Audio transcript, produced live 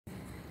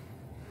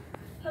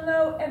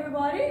Hello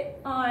everybody,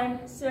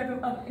 I'm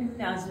Seraphim of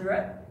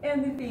Nazareth,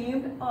 and the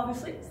themed,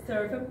 obviously,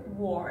 Seraphim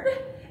Ward.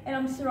 And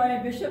I'm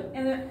Soraya Bishop,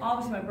 and then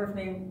obviously my birth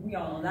name, we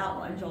all know that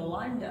one,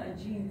 Yolanda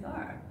Jean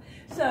Tharpe.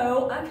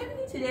 So I'm coming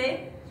here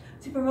today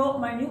to promote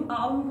my new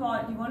album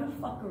called You Wanna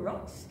Fuck a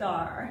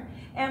Rockstar.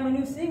 And my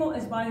new single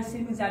is by the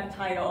same exact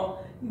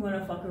title, You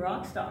Wanna Fuck a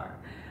Rockstar.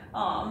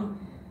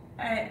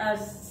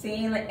 As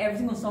saying like every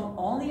single song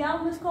on the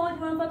album is called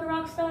You Wanna Fuck a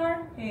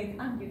Rockstar. Hey,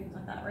 I'm doing things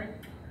like that, right?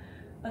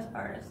 As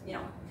artists, you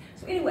know.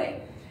 So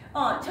anyway,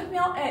 check me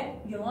out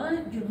at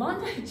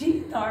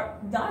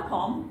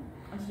YolandaGTharpe.com.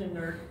 I'm such a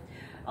nerd.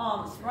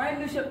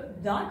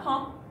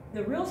 SorayaBishop.com,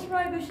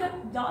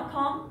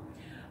 TheRealSorayaBishop.com.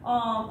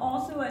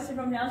 Also at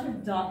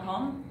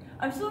SeraphimNazareth.com.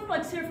 I'm still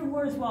like Seraphim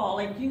Word as well.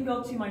 Like you can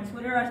go to my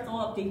Twitter. I still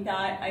update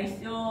that. I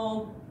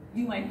still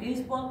do my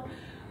Facebook.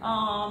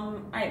 I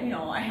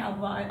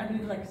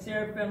do like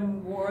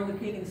Seraphim Ward, the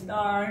Pagan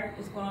Star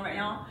is going on right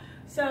now.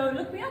 So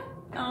look me up.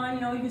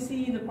 You can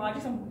see the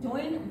projects I'm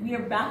doing. We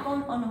are back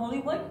on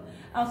Unholywood.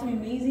 I have some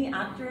amazing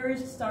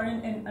actors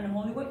starting in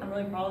Unholywood. I'm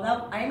really proud of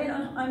that. I am in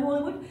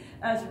Unholywood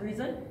as a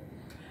reason.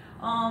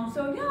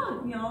 So yeah,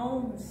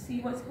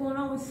 see what's going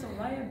on with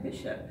Soraya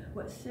Bishop,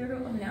 with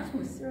Seraphim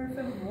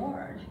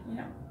Ward,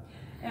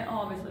 and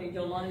obviously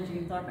Yolanda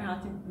Jean Tharpe. I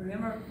have to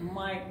remember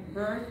my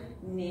birth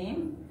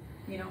name,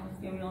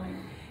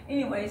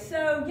 Anyway,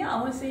 so yeah, I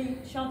want to say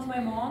shout out to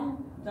my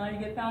mom, Donnie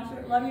Good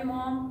Pastor. Love you,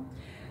 Mom.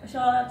 A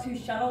shout out to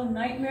Shadow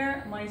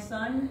Nightmare, my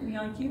son,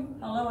 Leon Q.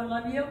 Hello, I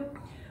love you.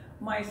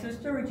 My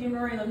sister, Regina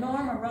Marie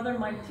Lenore, my brother,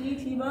 Mike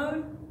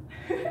T-Bone,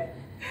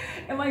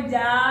 and my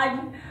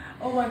dad.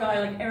 Oh my God,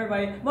 like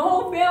everybody. My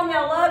whole family,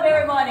 I love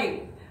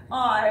everybody.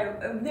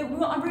 I'm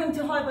bringing them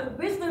to Hollywood.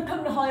 Basically, they're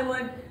coming to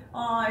Hollywood.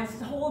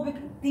 It's a whole big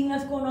thing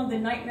that's going on, the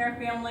Nightmare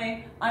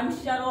family. I'm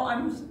Shadow,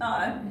 I'm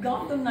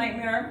Gotham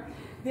Nightmare.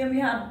 Then we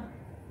have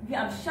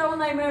Shadow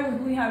Nightmare,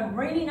 we have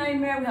Rainy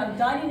Nightmare, we have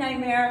Dottie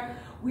Nightmare.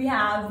 We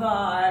have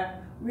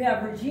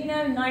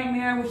Regina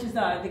Nightmare, which is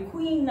the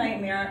Queen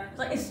Nightmare.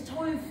 It's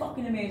totally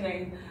fucking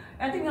amazing.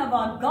 I think we have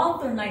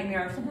Gothem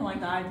Nightmare or something like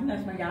that. I think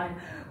that's my guy.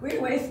 But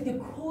anyways, the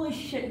coolest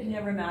shit you can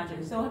never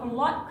imagine. So I have a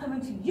lot coming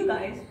to you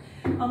guys.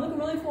 I'm looking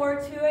really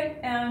forward to it,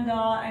 and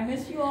I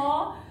miss you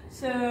all.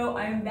 So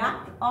I'm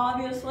back,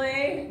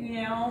 obviously.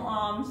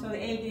 So the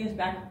A game is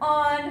back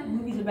on,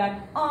 movies are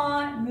back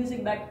on,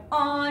 music back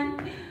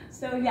on.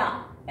 So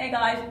yeah, hey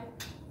guys,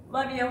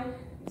 love you.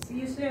 See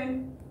you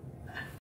soon.